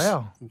 Yep. Did you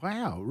Wow.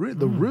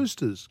 The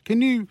Roosters.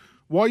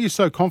 Why are you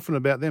so confident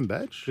about them,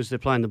 Badge? Because they're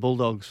playing the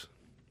Bulldogs.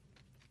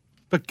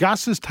 But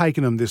Gus has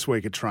taken them this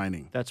week at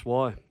training. That's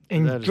why.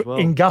 In, that as well.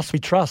 in Gus we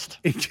trust.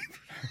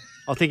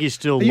 I think he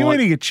still Are you might,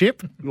 eating a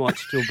chip? might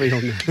still be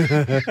on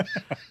there.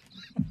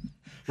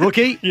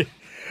 Rookie?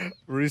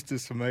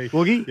 Roosters for me.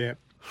 Woogie? Yeah.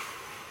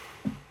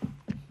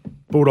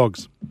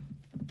 Bulldogs.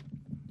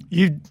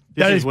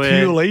 That is is where-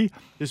 purely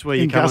This is where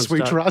you In come Gus we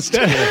unstuck. trust.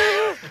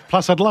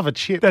 Plus, I'd love a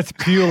chip. that's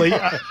purely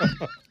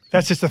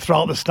that's just a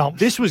throw at the stumps.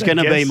 This was going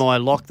to be Yes. my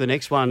lock. The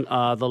next one,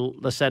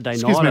 the Saturday night.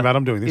 Excuse me, mate,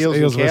 I'm doing this. Eels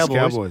and versus Cowboys,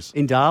 Cowboys.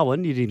 in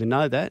Darwin. You didn't even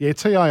know that. Yeah,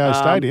 TIO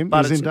Stadium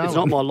but is it's, in Darwin. it's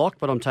not my lock,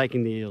 but I'm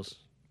taking the Eels.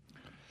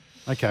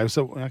 Okay,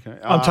 so okay.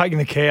 I'm taking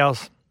the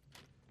Cows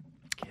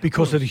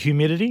because of the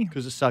humidity.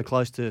 Because it's so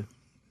close to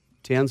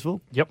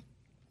Townsville. Yep.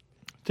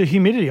 The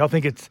humidity. I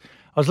think it's.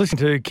 I was listening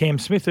to Cam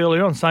Smith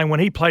earlier on saying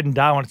when he played in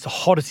Darwin, it's the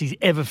hottest he's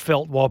ever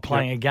felt while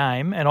playing a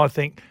game, and I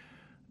think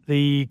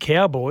the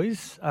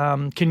Cowboys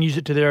can use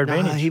it to their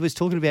advantage. No, he was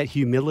talking about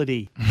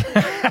humility.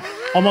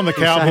 I'm on the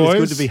He was saying Cowboys.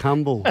 It's good to be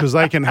humble. because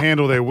they can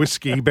handle their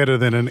whiskey better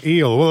than an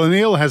eel. Well, an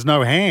eel has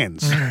no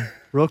hands.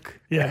 Rook,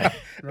 Yeah,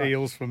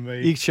 Eels for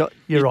me. you shot.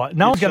 you're right.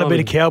 No one's going to shot beat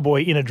a him.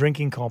 Cowboy in a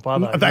drinking comp, are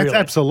they? That's really?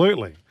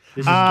 absolutely.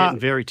 This is getting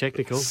very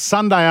technical.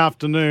 Sunday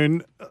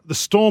afternoon, the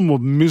Storm were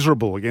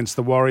miserable against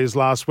the Warriors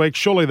last week.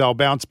 Surely they'll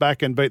bounce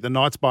back and beat the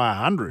Knights by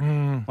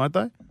 100, won't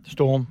they?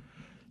 Storm.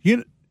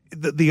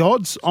 The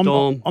odds,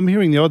 I'm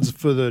hearing the odds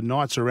for the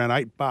Knights are around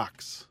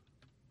 $8.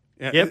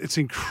 Yeah, Yep. It's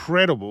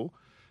incredible.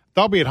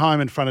 They'll be at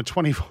home in front of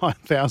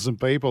 25,000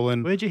 people.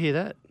 And Where'd you hear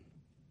that?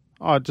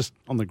 Oh, just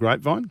on the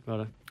grapevine.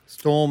 Righto.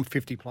 Storm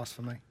 50 plus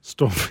for me.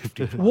 Storm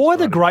 50. Why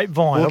the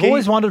grapevine? I've Wookie?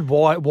 always wondered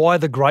why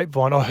the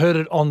grapevine. I heard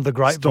it on the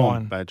grapevine.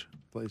 Storm badge,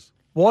 please.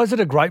 Why is it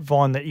a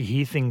grapevine that you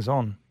hear things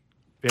on?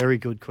 Very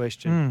good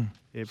question.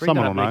 Yeah, bring Someone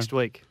that will up know. next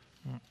week.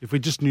 If we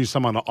just knew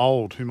someone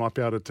old who might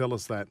be able to tell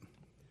us that.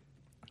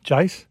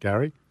 Jace?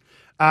 Gary?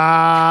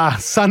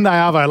 Sunday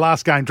Arvo,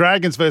 last game.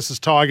 Dragons versus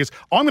Tigers.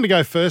 I'm going to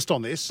go first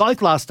on this.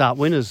 Both last start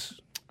winners.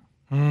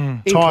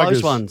 In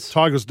Tigers, close ones.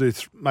 Tigers do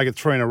make it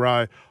 3 in a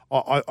row.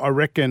 I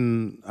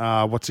reckon,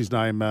 what's his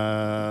name?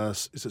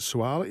 Is it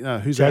Suwali? No,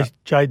 who's out?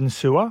 Jaden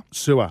Sewer.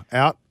 Sewer,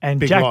 out. And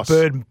Big Jack loss.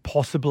 Bird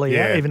possibly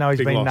out, Yeah, even though he's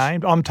big been loss.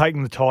 named. I'm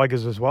taking the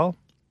Tigers as well.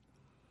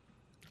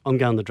 I'm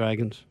going the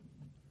Dragons.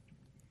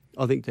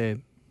 I think they're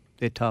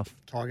tough.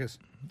 Tigers.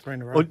 3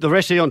 in a row. Well, the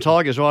rest of you on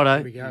Tigers, Here we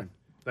righto. go.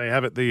 They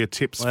have it, the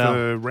tips Wow.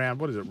 for round,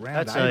 what is it, round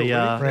That's 8 a already?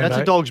 Round that's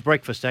a eight. dog's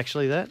breakfast,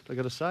 actually. That I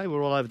got to say,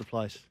 we're all over the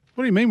place.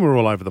 What do you mean we're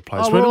all over the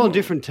place? We're all on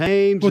different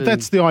teams. Well, and-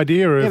 that's the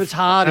idea of Yeah, but it's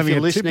hard if having you're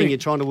a listening. tipping. You're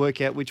trying to work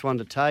out which one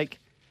to take.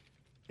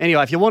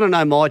 Anyway, if you want to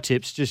know my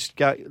tips, just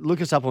go look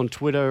us up on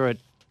Twitter at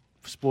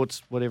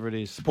sports, whatever it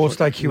is. Sports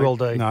Day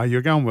QLD. No,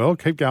 you're going well.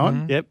 Keep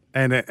going. Yep.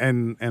 And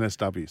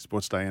NSW,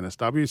 Sports Day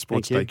NSW,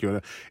 Sports Day Thank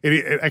Q.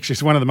 It actually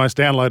is one of the most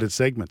downloaded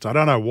segments. I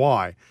don't know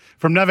why.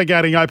 From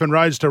navigating open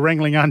roads to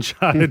wrangling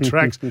uncharted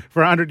tracks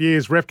for 100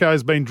 years, Repco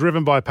has been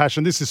driven by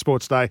passion. This is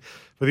Sports Day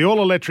for the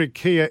all-electric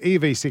Kia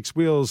EV6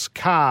 Wheels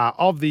Car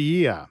of the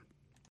Year.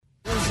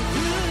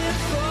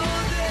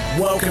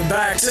 Welcome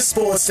back to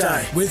Sports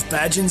Day with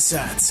Badge and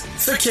Sats.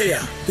 For Kia,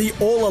 the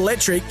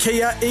all-electric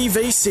Kia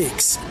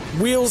EV6,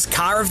 Wheels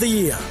Car of the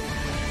Year.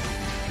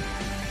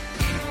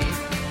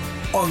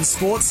 On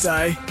Sports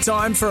Day,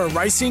 time for a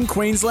Racing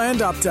Queensland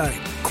update.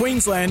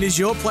 Queensland is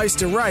your place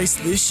to race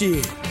this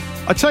year.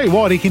 I tell you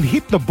what, he can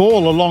hit the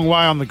ball a long way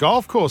on the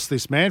golf course,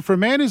 this man. For a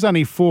man who's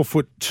only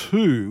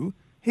 4'2",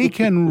 he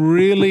can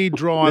really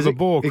drive a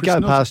ball. You Chris go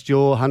Nelson. past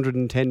your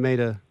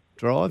 110-metre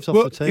drives off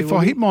Well, the tee. if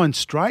I hit mine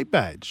straight,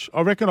 Badge, I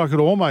reckon I could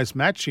almost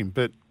match him,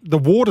 but the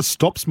water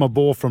stops my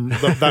ball from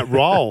that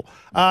roll.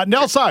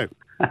 Nelso,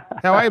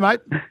 how are you,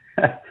 mate?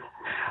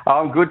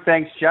 I'm good,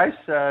 thanks,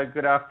 Jace.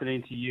 Good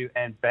afternoon to you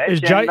and Badge.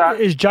 Is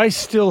Jace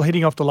still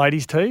hitting off the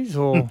ladies' tees?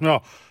 Or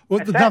No, well,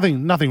 there's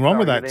nothing wrong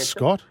with Sorry, that, there,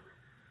 Scott.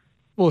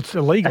 well, it's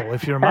illegal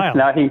if you're a male.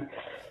 No,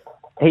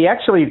 he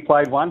actually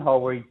played one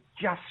hole where he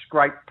just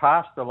scraped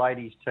past the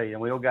ladies' tee, and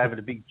we all gave it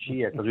a big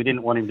cheer because we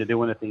didn't want him to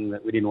do anything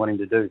that we didn't want him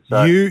to do.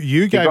 So You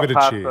he gave got it a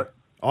past cheer. the-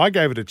 I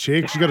gave it a cheer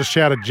because you got to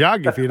shout a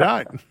jug if you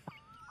don't.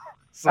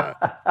 So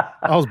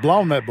I was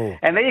blowing that ball.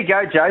 And there you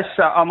go, Jace.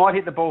 I might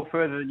hit the ball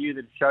further than you.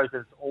 That shows that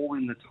it's all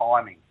in the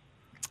timing.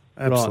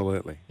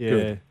 Absolutely. Yeah.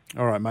 Good.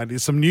 All right, mate.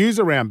 There's some news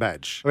around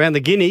Badge. Around the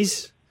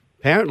Guineas,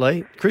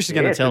 apparently. Chris is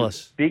going to tell some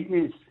us. Big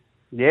news.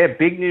 Yeah,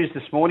 big news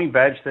this morning,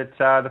 Badge, that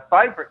the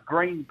favourite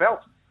Green Belt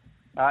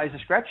is a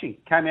scratching.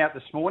 Came out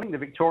this morning. The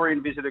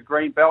Victorian visitor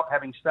Green Belt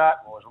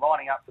was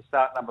lining up to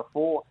start number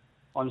 4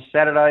 on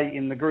Saturday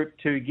in the Group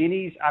 2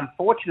 Guineas.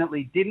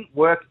 Unfortunately, didn't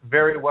work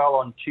very well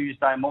on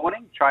Tuesday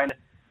morning. Trainer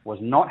was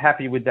not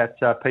happy with that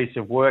piece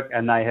of work,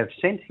 and they have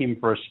sent him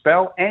for a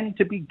spell and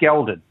to be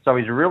gelded. So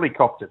he's really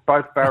copped it,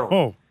 both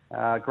barrels.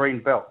 Green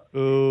Belt.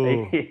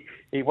 Ooh.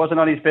 He wasn't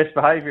on his best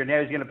behaviour, and now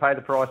he's going to pay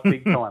the price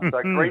big time.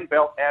 So Green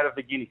Belt out of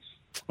the Guineas.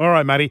 All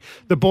right, matey.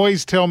 The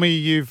boys tell me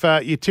you've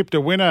you tipped a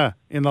winner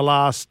in the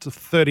last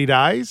 30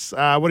 days.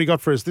 What do you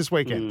got for us this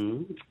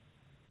weekend?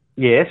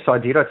 Yes, I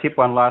did. I tipped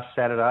one last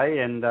Saturday,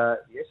 and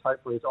yes,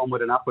 hopefully it's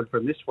onward and upward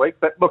from this week.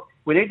 But look,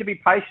 we need to be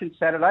patient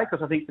Saturday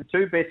because I think the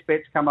 2 best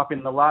bets come up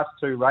in the last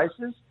 2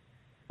 races.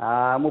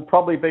 Will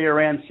probably be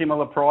around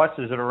similar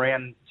prices at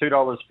around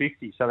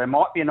 $2.50. So there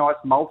might be a nice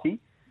multi.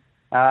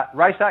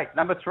 Race 8,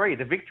 number 3,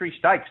 the Victory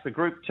Stakes, the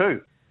Group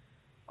 2.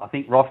 I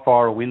think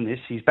Rothfire will win this.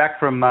 He's back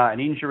from an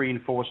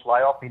injury-enforced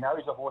layoff. He knows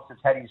the horse has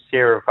had his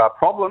share of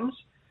problems,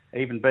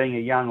 even being a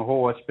young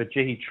horse. But,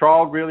 gee, he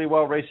trialled really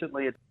well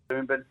recently at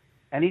Doomben,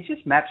 and he's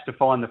just matched to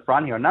find the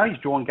front here. I know he's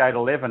drawn gate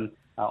 11.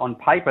 On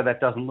paper, that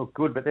doesn't look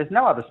good, but there's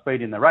no other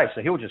speed in the race.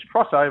 So he'll just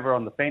cross over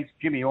on the fence.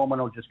 Jimmy Orman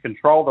will just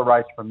control the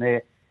race from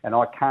there, and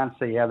I can't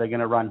see how they're going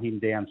to run him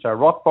down. So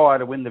Rothfire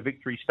to win the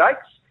Victory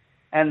Stakes.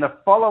 And the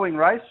following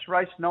race,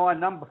 race 9,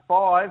 number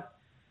 5,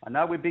 I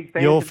know we're big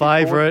fans Your of this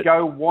horse, favourite.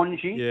 Go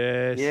Wanji.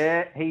 Yes.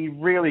 Yeah, he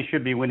really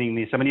should be winning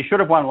this. I mean, he should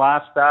have won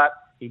last start.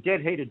 He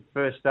dead heated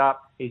first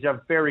up. He's a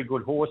very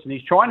good horse, and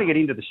he's trying to get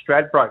into the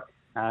Stradbroke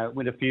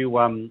with a few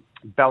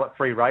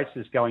ballot-free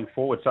races going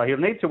forward. So he'll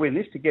need to win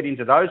this to get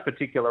into those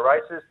particular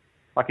races.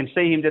 I can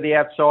see him to the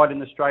outside in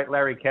the straight,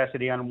 Larry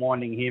Cassidy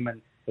unwinding him, and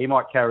he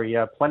might carry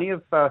plenty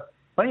of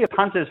Plenty of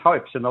punters'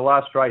 hopes in the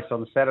last race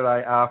on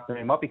Saturday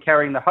afternoon. Might be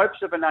carrying the hopes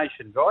of a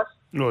nation, guys.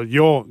 Well,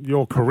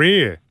 your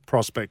career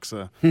prospects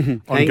are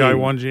on Go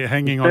Wanji,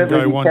 hanging on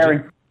Go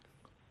Wanji.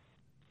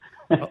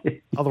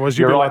 Otherwise,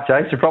 you're right,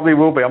 Chase. It probably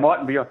will be. I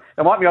might be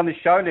on this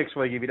show next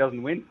week if he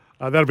doesn't win.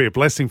 That'll be a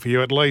blessing for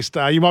you at least.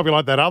 You might be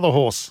like that other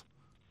horse.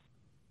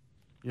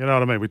 You know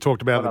what I mean? We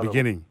talked about at the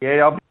beginning.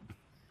 Yeah,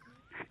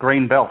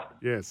 Green Belt.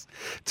 Yes.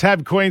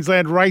 Tab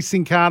Queensland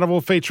Racing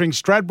Carnival featuring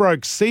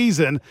Stradbroke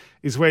Season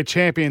is where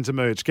champions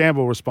emerge.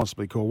 Gamble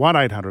responsibly. Call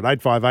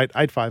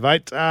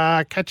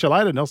 1-800-858-858. Catch you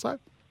later, Nelson.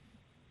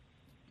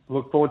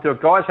 Look forward to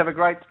it, guys. Have a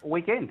great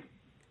weekend.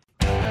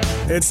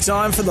 It's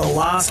time for the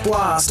last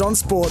blast on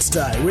Sports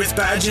Day with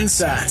Badge and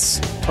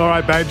Sats. All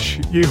right, Badge,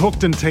 you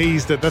hooked and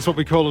teased it. That's what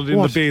we call it in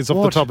the beers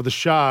off the top of the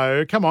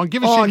show. Come on,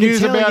 give us your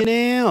news about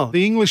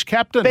the English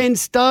captain. Ben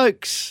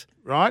Stokes.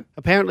 Right.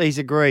 Apparently he's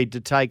agreed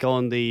to take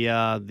on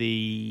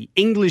the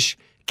English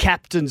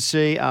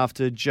captaincy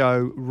after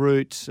Joe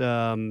Root.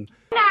 Now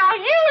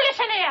you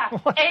listen here.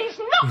 He's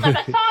not the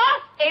Messiah.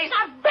 He's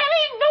a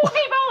very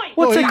naughty boy.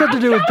 What's it got to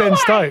do with Ben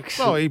Stokes?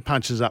 Well, he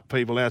punches up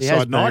people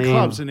outside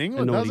nightclubs in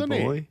England, doesn't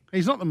he?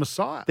 He's not the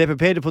Messiah. They're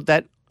prepared to put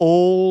that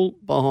all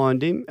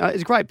behind him.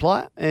 He's a great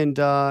player, and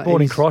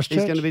born in Christchurch.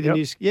 He's going to be the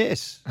new.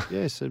 Yes,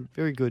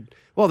 very good.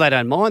 Well, they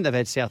don't mind. They've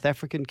had South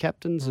African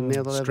captains, and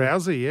now they have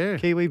Straussy,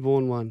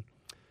 Kiwi-born one.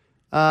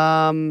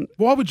 Why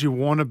would you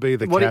want to be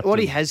the captain? What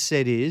he has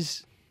said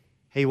is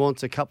he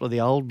wants a couple of the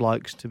old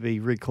blokes to be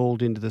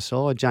recalled into the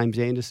side, James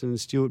Anderson and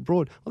Stuart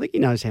Broad. I think he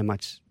knows how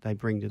much they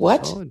bring to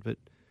the side. But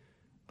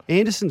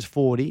Anderson's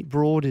 40,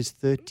 Broad is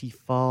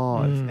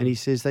 35, and he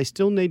says they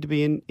still need to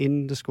be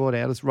in the squad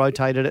out. It's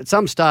rotated at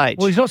some stage.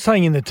 Well, he's not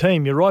saying in the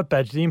team. You're right,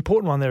 Badge. The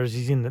important one there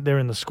is they're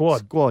in the squad.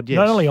 Squad, yes.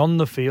 Not only on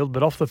the field,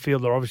 but off the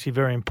field, they're obviously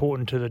very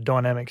important to the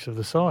dynamics of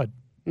the side.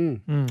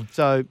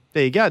 So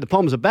there you go. The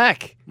Poms are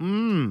back.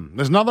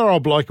 There's another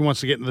old bloke who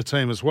wants to get in the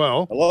team as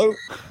well. Hello?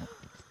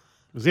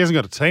 Because he hasn't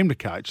got a team to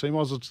coach, so he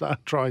might as well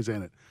try his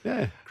hand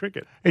at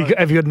cricket.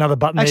 Have you got another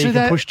button there you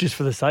can push just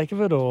for the sake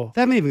of it? Or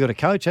they haven't even got a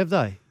coach, have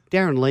they?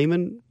 Darren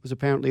Lehman was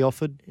apparently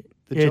offered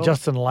the job.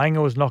 Justin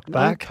Langer was knocked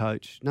back. No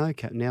coach.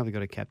 Now they've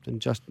got a captain.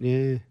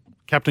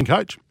 Captain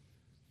coach?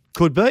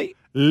 Could be.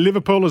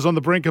 Liverpool is on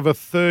the brink of a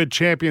third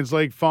Champions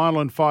League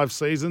final in 5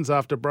 seasons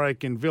after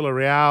breaking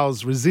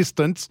Villarreal's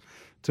resistance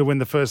to win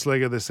the first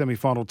leg of the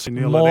semi-final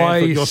 2-0 at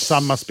Anfield. Your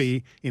son must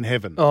be in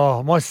heaven.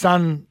 Oh, my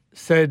son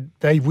said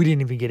we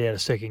didn't even get out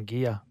of second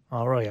gear.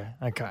 Oh, really?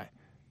 Okay.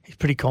 He's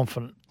pretty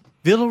confident.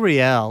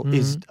 Villarreal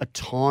is a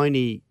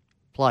tiny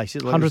place.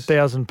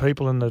 100,000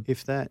 people in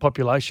the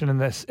population, and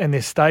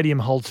their stadium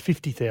holds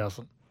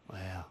 50,000.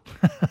 Wow.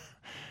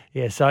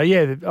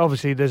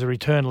 Obviously there's a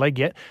return leg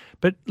yet.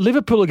 But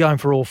Liverpool are going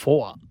for all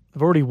 4.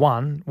 They've already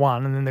won,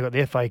 and then they've got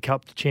the FA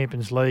Cup, the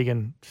Champions League,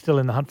 and still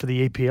in the hunt for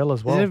the EPL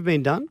as well. Has it ever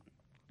been done?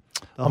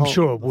 I'm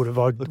sure it would have.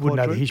 I wouldn't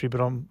know the history,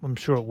 but I'm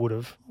sure it would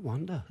have. I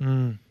wonder.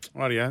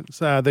 Rightio.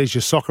 So these are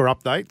your soccer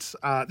updates.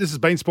 This has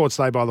been Sports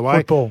Day, by the way.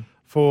 Football.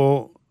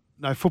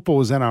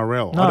 Football is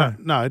NRL.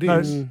 No, it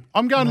is.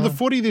 I'm going to the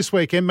footy this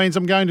weekend. Means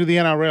I'm going to the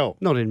NRL.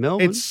 Not in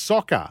Melbourne. It's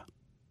soccer.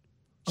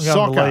 I'm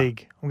going to the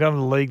league. I'm going to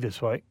the league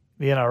this week.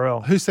 The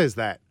NRL. Who says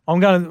that? I'm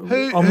going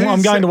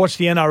to watch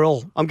the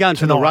NRL. I'm going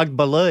to the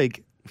rugby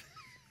league.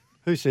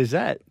 Who says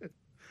that?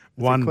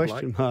 One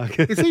question mark.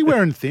 Is he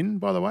wearing thin,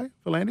 by the way,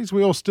 Volandis?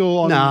 We all still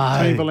on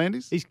Team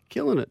Volandis? He's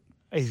killing it.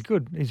 He's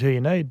good. He's who you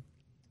need.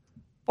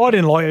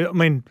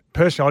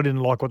 Personally, I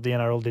didn't like what the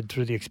NRL did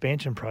through the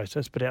expansion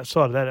process, but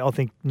outside of that, I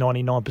think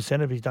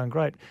 99% of he's done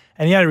great.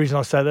 And the only reason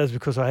I say that is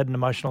because I had an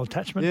emotional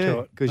attachment to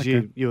it. Because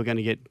you were going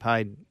to get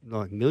paid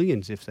like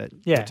millions if that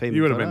team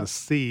you would have been the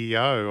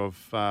CEO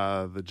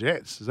of the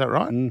Jets. Is that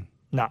right?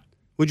 No.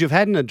 Would you have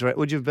had an address?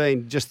 Would you have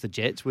been just the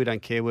Jets? We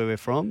don't care where we're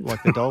from,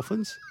 like the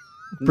Dolphins.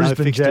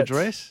 Brisbane fixed Jets.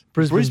 address.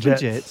 Brisbane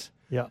Jets.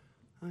 Yeah.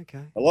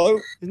 Okay. Hello?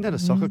 Isn't that a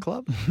soccer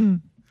club?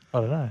 I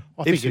don't know.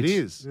 I think it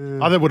is. They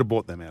would have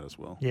bought them out as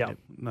well. Yeah.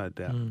 No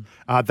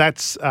doubt.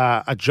 That's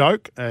a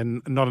joke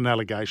and not an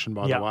allegation,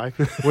 by the way.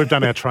 We've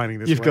done our training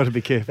this week. You've got to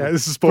be careful.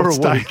 This is Sports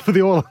Day for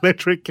the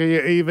all-electric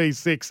Kia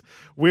EV6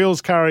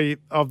 Wheels Curry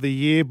of the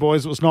Year,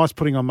 boys. It was nice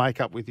putting on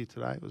makeup with you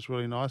today. It was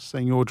really nice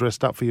seeing you all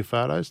dressed up for your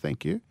photos.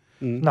 Thank you.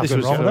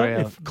 Nothing wrong with that.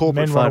 If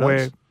corporate men want to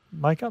wear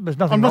makeup, there's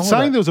nothing I'm not wrong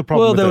saying with there was a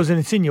problem Well, with there it. was an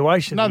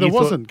insinuation. No, there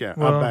wasn't. A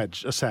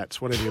badge, a Sats,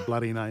 whatever your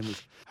bloody name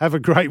is. Have a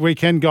great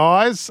weekend,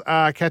 guys.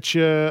 Catch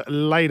you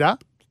later.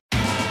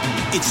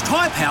 It's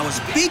Tyre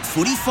Power's Big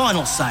Footy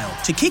Final Sale.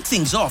 To kick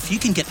things off, you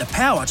can get the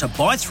power to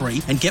buy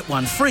 3 and get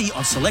 1 free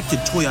on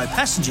selected Toyo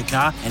passenger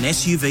car and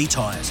SUV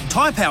tyres.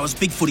 Tyre Power's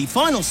Big Footy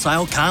Final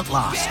Sale can't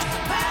last.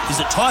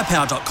 Visit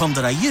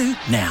tyrepower.com.au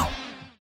now.